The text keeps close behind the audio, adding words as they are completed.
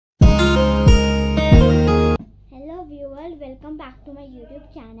welcome back to my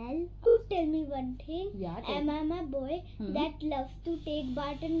YouTube channel. You tell me one thing. Yeah. Am I a boy that loves to take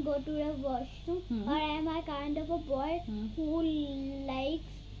bath and go to the washroom, or am I kind of a boy who likes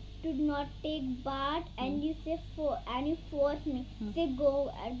to not take bath and you say and you force me say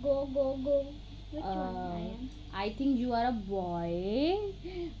go. Which one I am? I think you are a boy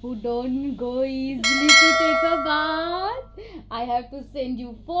who don't go easily to take a bath. I have to send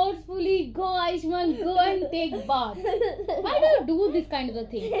you forcefully. Go, Aishman, go and take bath. Why do you do this kind of a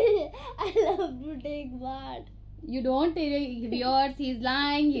thing? I love to take bath. You don't tell viewers, he's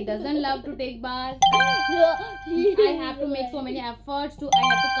lying. He doesn't love to take bath. No, I have to make so many efforts I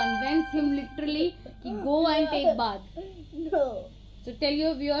have to convince him literally to go and take bath. No. So tell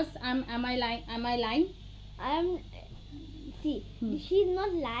your viewers, am I lying? Am I lying? See, she's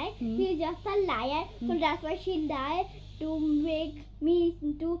not lying. She's just a liar. So that's why she lied to make me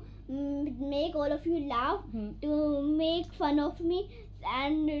to make all of you laugh, to make fun of me,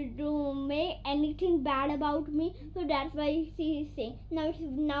 and to make anything bad about me. So that's why she is saying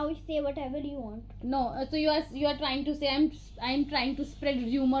now say whatever you want. No, so you are trying to say I'm trying to spread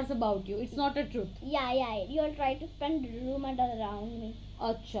rumors about you. It's not a truth. Yeah. You are trying to spread rumors around me.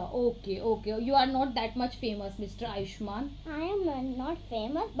 Acha, okay. You are not that much famous, Mr. Aishman. I am not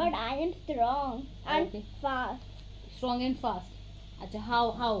famous, but I am strong and fast. Strong and fast. Acha,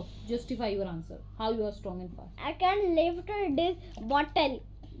 how? Justify your answer. How you are strong and fast? I can lift this bottle.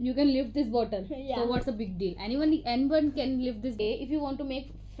 You can lift this bottle. Yeah. So what's the big deal? Anyone can lift this. If you want to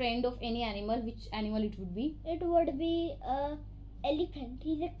make friend of any animal, which animal it would be? It would be a elephant.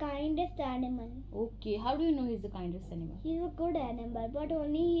 He's the kindest animal. Okay. How do you know he's the kindest animal? He's a good animal, but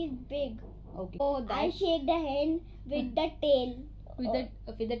only he's big. Okay. Oh, I shake the hand with the tail.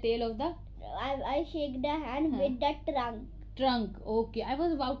 With the tail of the? I shake the hand with the trunk. Trunk. Okay. I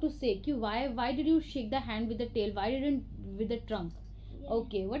was about to say, why did you shake the hand with the tail? Why didn't with the trunk? Yeah.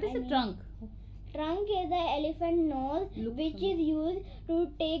 Okay. What is the trunk? Trunk is the elephant nose, which is used to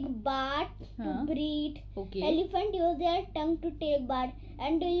take bath, to breathe. Okay. Elephant use their tongue to take bath.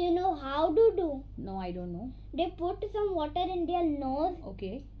 And do you know how to do? No, I don't know. They put some water in their nose.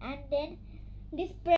 Okay. And then they spread